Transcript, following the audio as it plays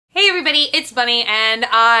everybody, it's Bunny and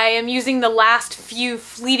I am using the last few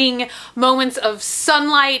fleeting moments of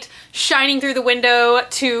sunlight shining through the window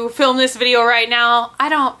to film this video right now. I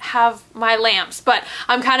don't have my lamps, but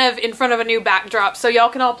I'm kind of in front of a new backdrop, so y'all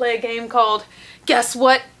can all play a game called Guess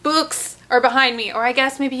What Books are behind me, or I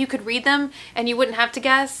guess maybe you could read them and you wouldn't have to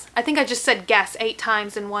guess. I think I just said guess 8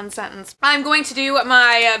 times in one sentence. I'm going to do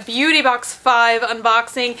my Beautybox 5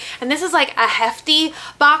 unboxing, and this is like a hefty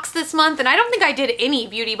box this month, and I don't think I did any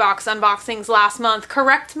Beautybox unboxings last month.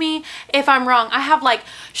 Correct me if I'm wrong. I have like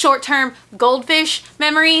short-term goldfish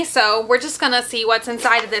memory, so we're just gonna see what's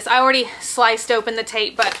inside of this. I already sliced open the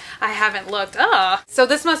tape, but I haven't looked. So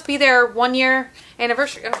this must be their 1-year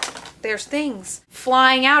anniversary. Oh, there's things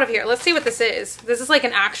flying out of here. Let's see what this is. This is like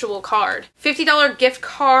an actual card. $50 gift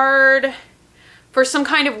card for some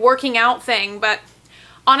kind of working out thing, but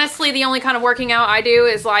honestly the only kind of working out I do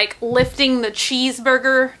is like lifting the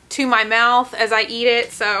cheeseburger to my mouth as I eat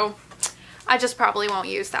it, so I just probably won't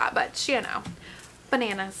use that, but you know,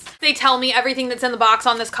 bananas. They tell me everything that's in the box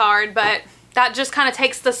on this card, but that just kind of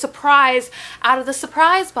takes the surprise out of the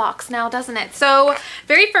surprise box now, doesn't it? So,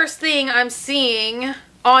 very first thing I'm seeing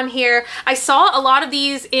on here, I saw a lot of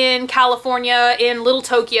these in California, in Little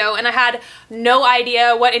Tokyo, and I had no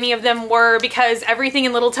idea what any of them were because everything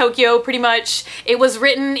in Little Tokyo, pretty much, it was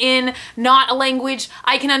written in not a language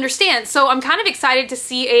I can understand. So I'm kind of excited to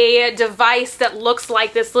see a device that looks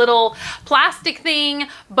like this little plastic thing,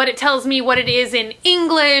 but it tells me what it is in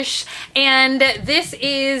English. And this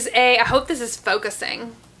is a, I hope this is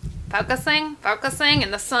focusing,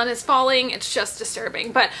 and the sun is falling. It's just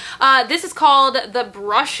disturbing. But this is called the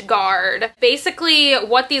Brush Guard. Basically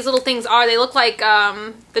what these little things are, they look like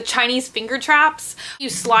the Chinese finger traps. You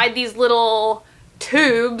slide these little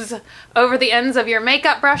tubes over the ends of your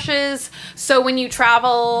makeup brushes, so when you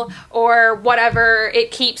travel or whatever, it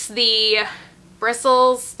keeps the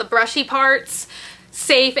bristles, the brushy parts,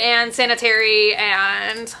 safe and sanitary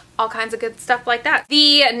and all kinds of good stuff like that.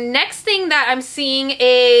 The next thing that I'm seeing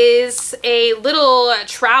is a little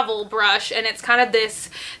travel brush, and it's kind of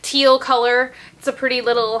this teal color. It's a pretty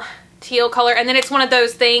little teal color, and then it's one of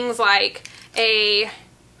those things like a,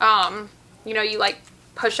 you know, you like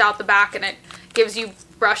push out the back and it gives you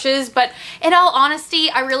brushes, but in all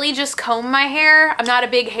honesty, I really just comb my hair. I'm not a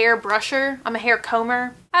big hair brusher. I'm a hair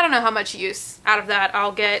comber. I don't know how much use out of that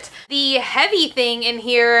I'll get. The heavy thing in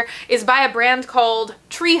here is by a brand called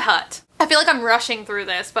Tree Hut. I feel like I'm rushing through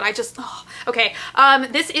this, but I just, okay.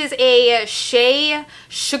 This is a Shea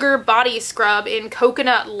Sugar Body Scrub in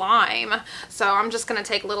Coconut Lime. So I'm just gonna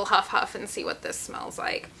take a little huff and see what this smells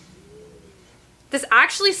like. This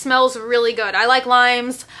actually smells really good. I like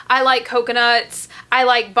limes, I like coconuts, I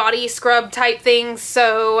like body scrub type things,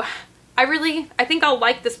 so I think I'll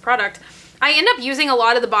like this product. I end up using a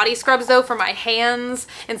lot of the body scrubs though for my hands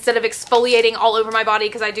instead of exfoliating all over my body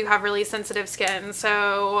because I do have really sensitive skin,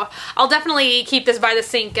 so I'll definitely keep this by the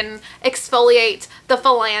sink and exfoliate the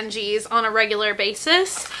phalanges on a regular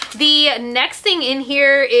basis. The next thing in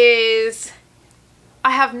here is, I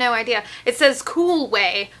have no idea. It says Cool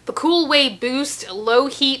Way, the Cool Way Boost Low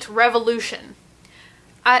Heat Revolution.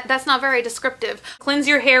 That's not very descriptive. Cleanse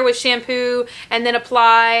your hair with shampoo and then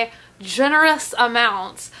apply generous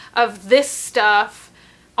amounts of this stuff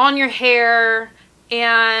on your hair,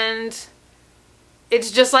 and it's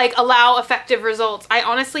just like allow effective results. I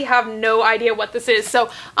honestly have no idea what this is, so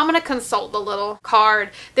I'm gonna consult the little card.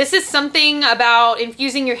 This is something about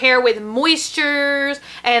infusing your hair with moistures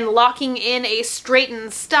and locking in a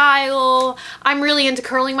straightened style. I'm really into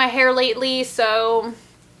curling my hair lately, so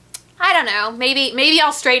I don't know, maybe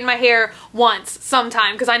I'll straighten my hair once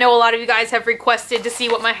sometime, because I know a lot of you guys have requested to see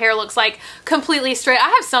what my hair looks like completely straight. I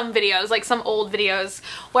have some videos, like some old videos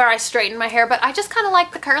where I straighten my hair, but I just kind of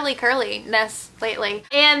like the curliness lately.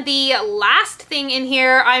 And the last thing in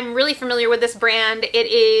here, I'm really familiar with this brand. It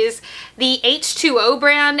is the H2O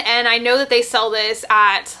brand, and I know that they sell this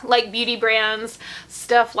at like beauty brands,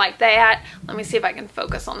 stuff like that. Let me see if I can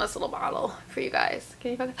focus on this little bottle for you guys. Can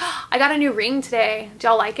you focus? I got a new ring today. Do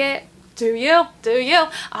y'all like it? Do you? Do you?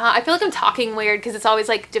 I feel like I'm talking weird because it's always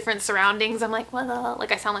like different surroundings. I'm like, well,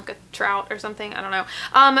 like I sound like a trout or something. I don't know.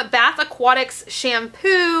 Bath Aquatics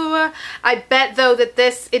shampoo. I bet though that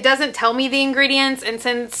this, it doesn't tell me the ingredients, and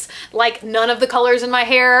since like none of the colors in my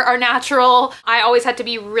hair are natural, I always have to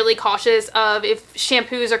be really cautious of if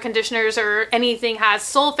shampoos or conditioners or anything has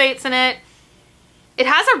sulfates in it. It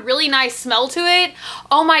has a really nice smell to it.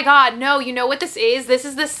 Oh my god, no, you know what this is? This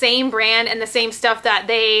is the same brand and the same stuff that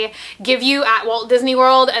they give you at Walt Disney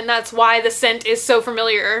World, and that's why the scent is so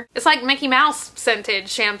familiar. It's like Mickey Mouse scented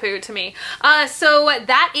shampoo to me. So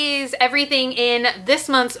that is everything in this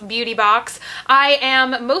month's beauty box. I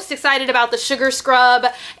am most excited about the sugar scrub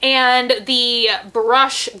and the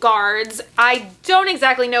brush guards. I don't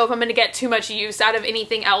exactly know if I'm gonna get too much use out of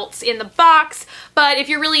anything else in the box, but if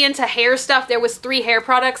you're really into hair stuff, there was 3 hair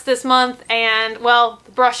products this month, and well,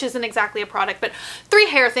 the brush isn't exactly a product, but 3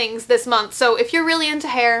 hair things this month. So if you're really into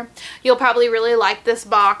hair, you'll probably really like this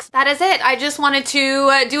box. That is it. I just wanted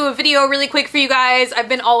to do a video really quick for you guys. I've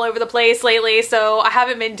been all over the place lately, so I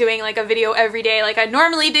haven't been doing like a video every day like I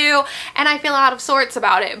normally do, and I feel out of sorts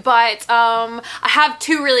about it, but I have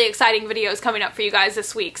 2 really exciting videos coming up for you guys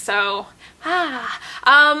this week, so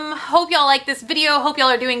hope y'all like this video. Hope y'all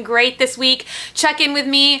are doing great this week. Check in with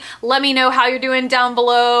me. Let me know how you're doing down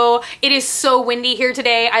below. It is so windy here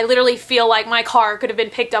today. I literally feel like my car could have been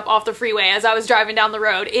picked up off the freeway as I was driving down the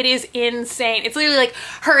road. It is insane. It's literally like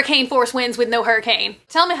hurricane force winds with no hurricane.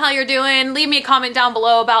 Tell me how you're doing. Leave me a comment down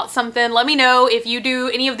below about something. Let me know if you do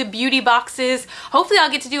any of the beauty boxes. Hopefully I'll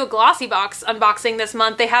get to do a glossy box unboxing this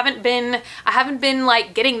month. I haven't been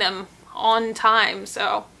like getting them on time,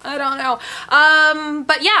 so I don't know.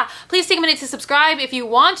 But yeah, please take a minute to subscribe if you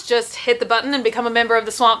want. Just hit the button and become a member of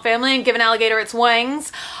the Swamp family and give an alligator its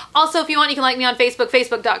wings. Also, if you want, you can like me on Facebook,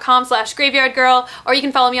 facebook.com/graveyardgirl, or you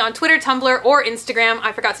can follow me on Twitter, Tumblr, or Instagram.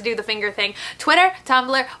 I forgot to do the finger thing. Twitter,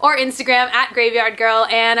 Tumblr, or Instagram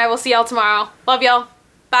 @graveyardgirl, and I will see y'all tomorrow. Love y'all.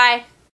 Bye.